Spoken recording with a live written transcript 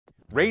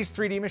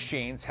Raise3D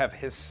machines have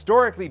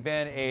historically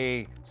been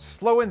a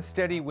slow and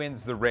steady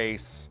wins the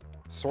race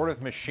sort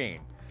of machine.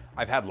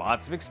 I've had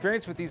lots of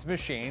experience with these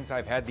machines.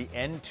 I've had the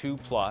N2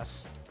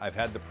 Plus, I've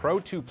had the Pro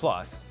 2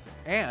 Plus,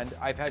 and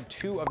I've had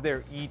 2 of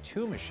their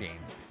E2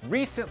 machines.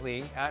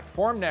 Recently, at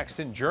Formnext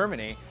in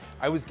Germany,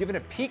 I was given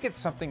a peek at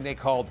something they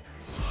called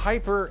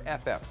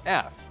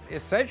hyper-fff.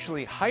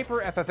 Essentially,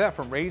 hyper-fff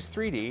from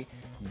Raise3D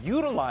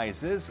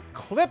utilizes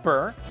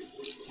Clipper.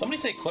 Somebody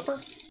say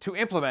Clipper? To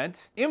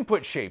implement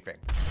input shaping.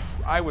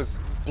 I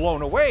was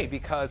blown away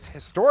because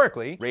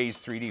historically,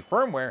 Raise3D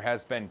firmware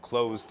has been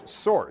closed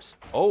source.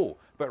 Oh,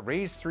 but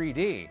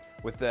Raise3D,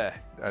 with a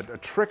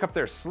trick up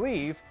their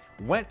sleeve,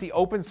 went the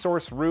open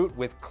source route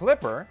with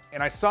Clipper,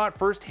 and I saw it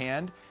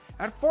firsthand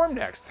at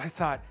Formnext. I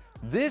thought,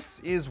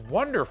 this is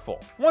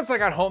wonderful. Once I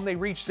got home, they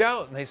reached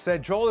out and they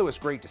said, Joel, it was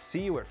great to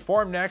see you at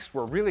Formnext.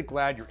 We're really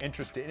glad you're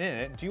interested in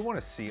it. Do you want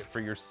to see it for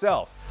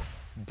yourself?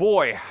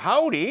 Boy,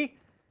 howdy.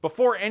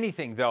 Before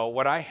anything though,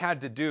 what I had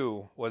to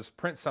do was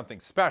print something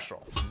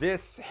special.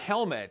 This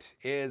helmet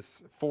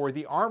is for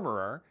the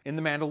armorer in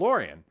The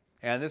Mandalorian.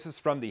 And this is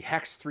from the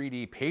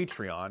Hex3D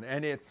Patreon,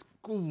 and it's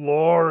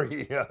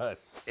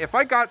glorious. If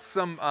I got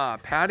some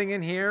padding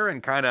in here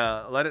and kind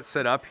of let it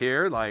sit up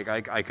here, like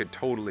I could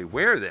totally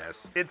wear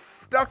this. It's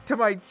stuck to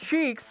my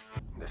cheeks.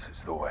 This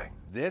is the way.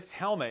 This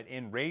helmet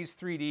in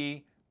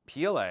Raise3D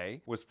PLA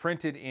was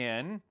printed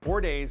in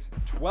 4 days,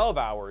 12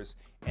 hours,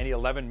 and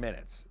 11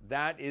 minutes.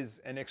 That is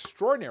an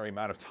extraordinary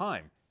amount of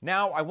time.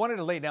 Now, I wanted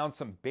to lay down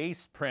some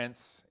base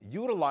prints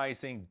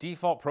utilizing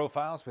default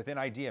profiles within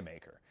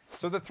IdeaMaker.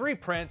 So the 3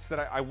 prints that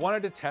I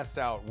wanted to test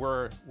out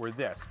were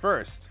this.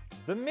 First,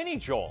 the Mini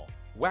Joel,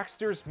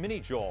 Wexter's Mini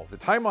Joel. The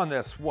time on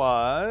this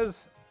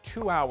was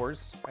 2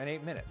 hours and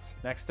 8 minutes.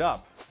 Next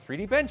up,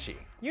 3D Benchy.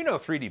 You know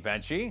 3D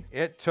Benchy.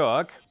 It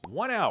took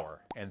 1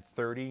 hour and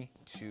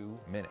 32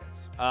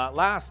 minutes.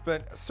 Last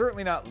but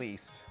certainly not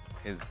least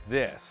is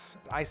this.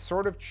 I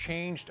sort of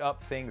changed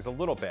up things a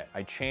little bit.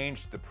 I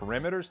changed the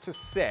perimeters to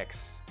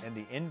 6 and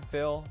the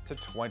infill to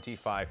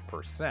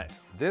 25%.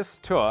 This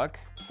took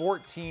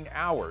 14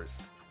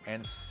 hours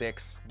and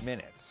 6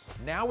 minutes.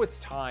 Now it's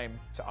time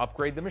to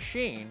upgrade the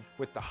machine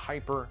with the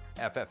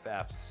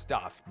hyper-fff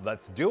stuff.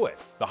 Let's do it.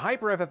 The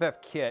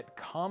hyper-fff kit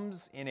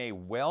comes in a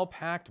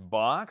well-packed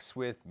box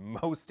with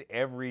most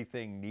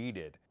everything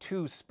needed.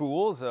 2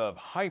 spools of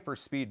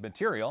hyperspeed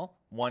material,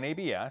 1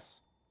 ABS,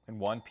 and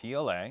 1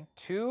 PLA,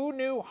 2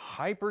 new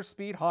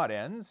hyperspeed hot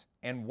ends,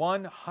 and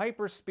 1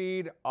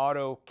 hyperspeed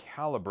auto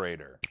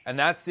calibrator. And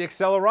that's the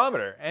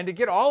accelerometer. And to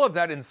get all of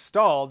that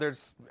installed,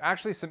 there's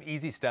actually some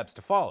easy steps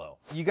to follow.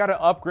 You gotta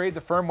upgrade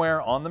the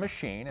firmware on the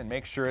machine and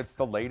make sure it's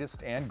the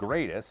latest and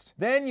greatest.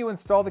 Then you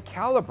install the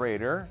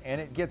calibrator and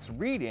it gets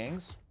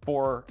readings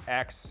for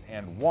X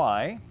and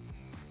Y.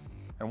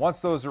 And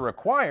once those are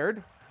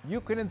required, you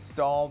can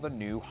install the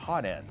new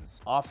hot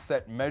ends.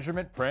 Offset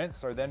measurement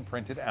prints are then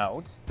printed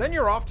out. Then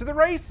you're off to the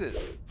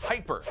races.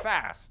 Hyper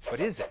fast, but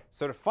is it?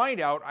 So to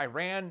find out, I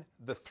ran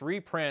the 3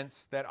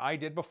 prints that I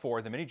did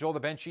before, the Mini Joel, the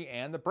Benchy,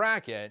 and the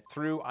bracket,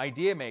 through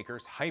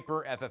IdeaMaker's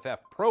hyper-fff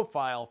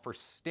profile for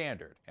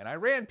standard. And I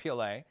ran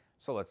PLA,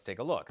 so let's take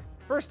a look.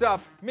 First up,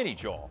 Mini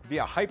Joel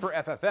via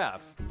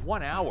hyper-fff,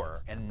 1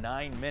 hour and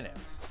 9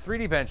 minutes.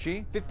 3D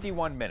Benchy,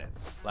 51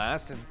 minutes.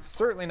 Last and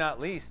certainly not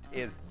least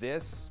is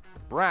this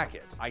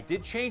bracket. I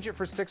did change it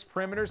for 6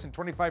 perimeters and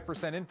 25%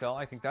 infill.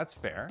 I think that's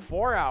fair.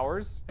 4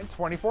 hours and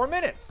 24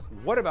 minutes.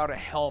 What about a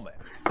helmet?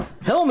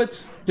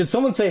 Helmets? Did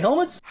someone say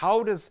helmets?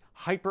 How does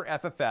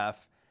hyper-fff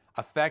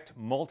affect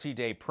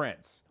multi-day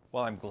prints?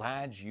 Well, I'm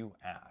glad you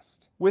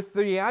asked. With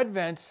the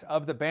advent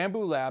of the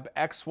Bambu Lab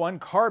X1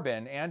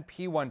 Carbon and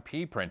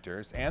P1P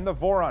printers, and the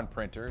Voron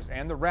printers,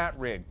 and the Rat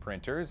Rig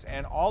printers,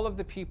 and all of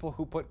the people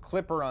who put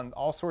Clipper on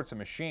all sorts of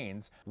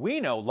machines,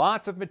 we know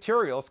lots of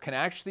materials can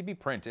actually be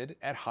printed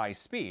at high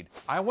speed.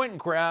 I went and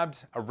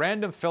grabbed a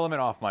random filament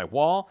off my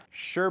wall,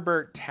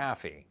 Sherbert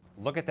Taffy.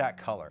 Look at that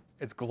color.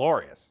 It's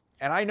glorious.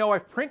 And I know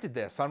I've printed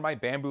this on my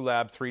Bambu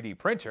Lab 3D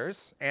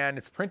printers, and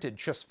it's printed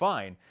just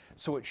fine,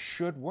 so it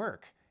should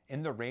work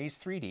in the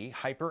Raise3D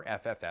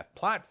hyper-fff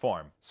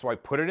platform. So I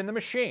put it in the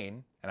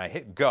machine and I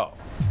hit go.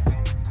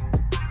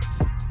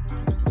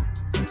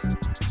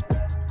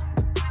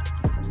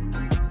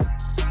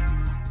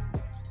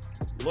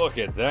 Look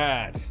at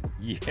that.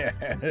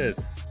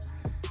 Yes.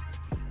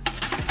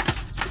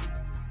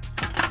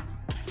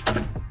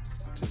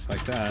 Just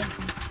like that.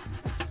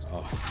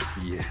 Oh,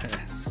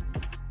 yes.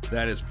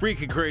 That is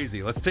freaking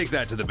crazy. Let's take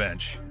that to the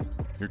bench.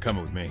 You're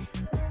coming with me.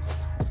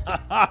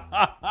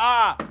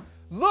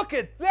 Look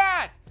at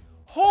that!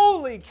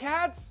 Holy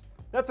cats!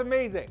 That's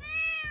amazing.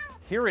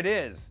 Here it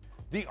is,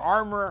 the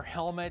armor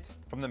helmet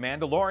from The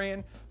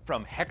Mandalorian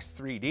from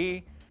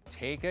Hex3D.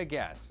 Take a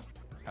guess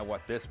at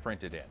what this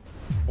printed in.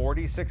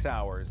 46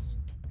 hours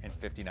and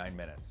 59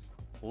 minutes.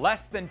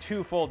 Less than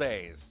 2 full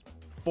days,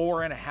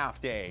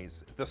 4.5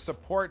 days. The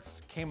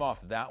supports came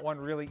off that one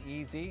really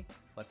easy.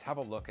 Let's have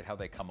a look at how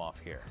they come off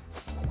here.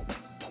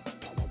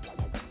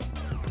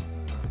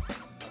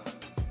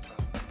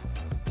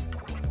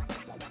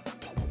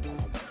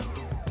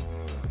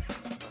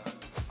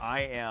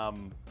 I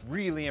am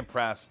really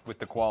impressed with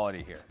the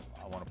quality here.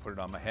 I want to put it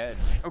on my head.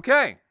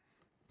 Okay,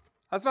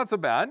 that's not so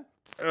bad.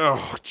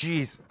 Oh,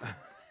 geez.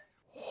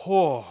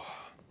 Oh,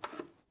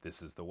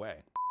 this is the way.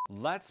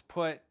 Let's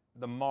put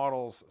the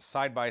models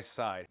side by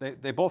side.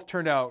 They both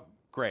turned out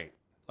great.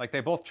 Like,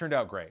 they both turned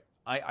out great.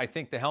 I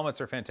think the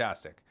helmets are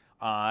fantastic.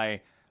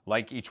 I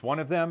like each one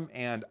of them,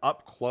 and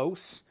up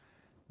close,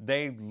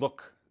 they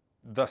look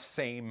the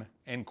same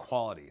in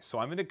quality. So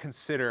I'm gonna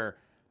consider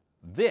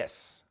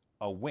this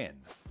a win.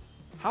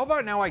 How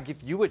about now I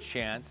give you a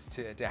chance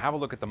to have a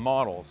look at the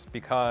models,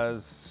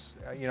 because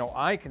you know,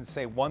 I can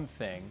say one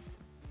thing,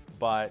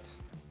 but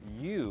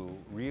you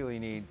really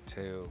need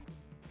to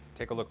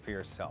take a look for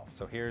yourself.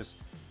 So here's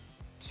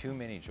two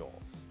mini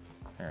Joels.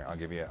 Here, I'll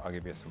give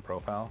you some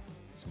profile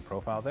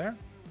there,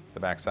 the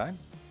backside.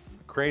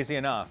 Crazy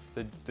enough,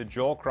 the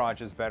Joel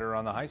crotch is better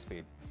on the high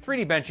speed.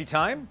 3D benchy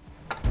time.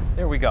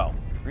 There we go,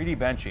 3D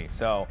benchy.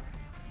 So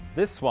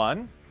this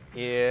one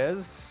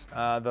is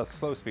the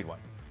slow speed one.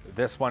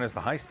 This one is the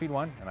high speed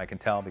one, and I can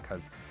tell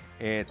because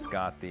it's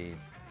got the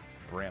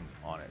brim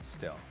on it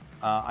still.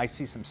 I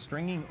see some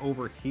stringing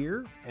over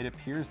here. It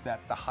appears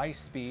that the high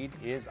speed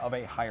is of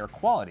a higher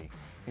quality.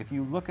 If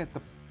you look at the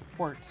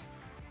port,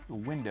 the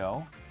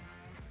window,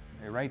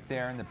 right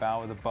there in the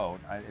bow of the boat,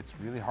 it's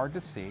really hard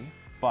to see,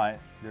 but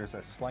there's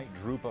a slight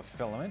droop of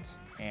filament.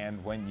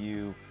 And when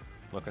you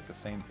look at the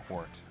same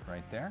port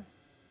right there,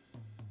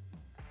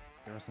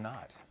 there's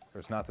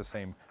not the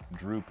same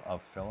droop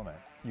of filament.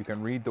 You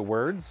can read the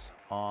words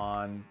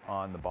on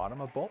the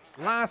bottom of both.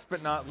 Last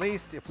but not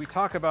least, if we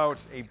talk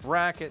about a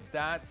bracket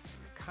that's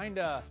kind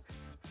of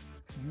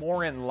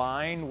more in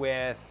line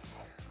with,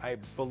 I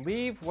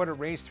believe, what a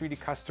Raise3D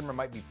customer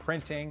might be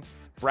printing,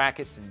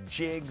 brackets and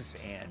jigs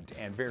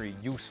and very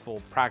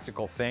useful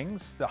practical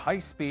things. The high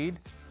speed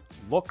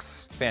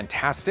looks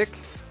fantastic.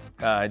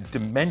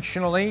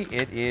 Dimensionally,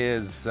 it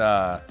is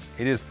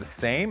the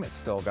same. It's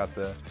still got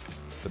the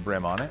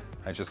brim on it.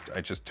 I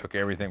just took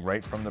everything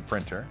right from the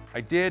printer. I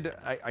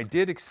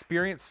did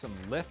experience some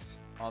lift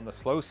on the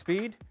slow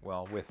speed.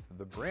 Well, with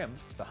the brim,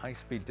 the high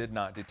speed did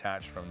not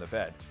detach from the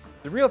bed.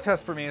 The real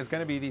test for me is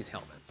gonna be these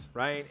helmets,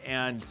 right?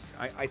 And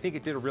I think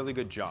it did a really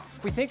good job.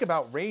 If we think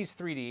about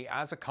Raise3D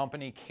as a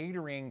company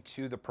catering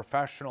to the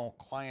professional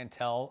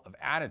clientele of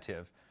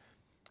additive,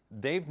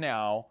 they've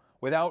now,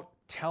 without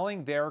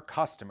telling their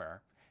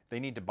customer they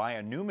need to buy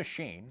a new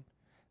machine,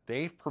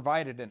 they've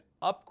provided an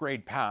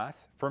upgrade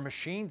path for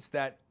machines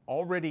that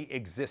already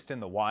exist in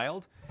the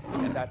wild,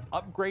 and that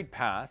upgrade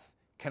path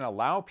can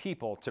allow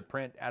people to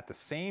print at the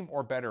same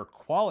or better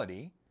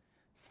quality,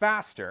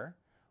 faster,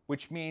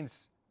 which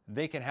means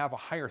they can have a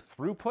higher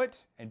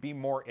throughput and be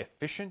more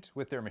efficient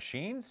with their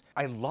machines.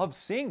 I love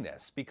seeing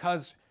this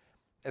because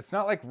it's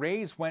not like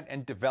Raise went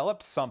and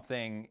developed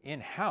something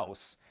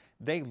in-house.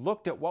 They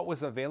looked at what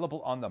was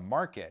available on the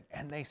market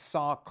and they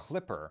saw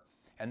Clipper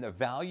and the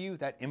value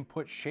that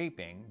input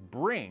shaping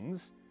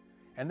brings,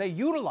 and they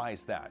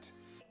utilized that.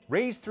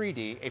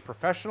 Raise3D, a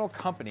professional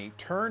company,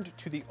 turned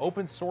to the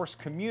open source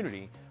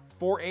community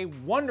for a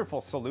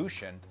wonderful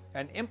solution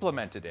and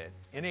implemented it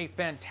in a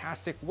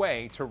fantastic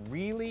way to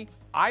really,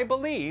 I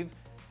believe,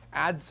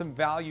 add some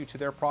value to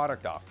their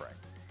product offering.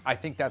 I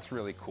think that's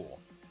really cool.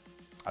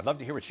 I'd love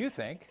to hear what you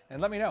think,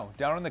 and let me know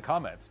down in the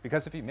comments,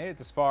 because if you made it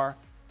this far,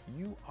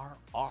 you are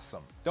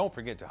awesome. Don't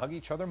forget to hug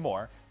each other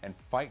more and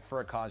fight for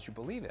a cause you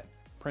believe in.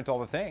 Print all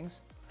the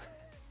things.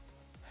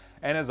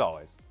 And as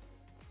always,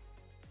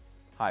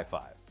 high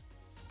five.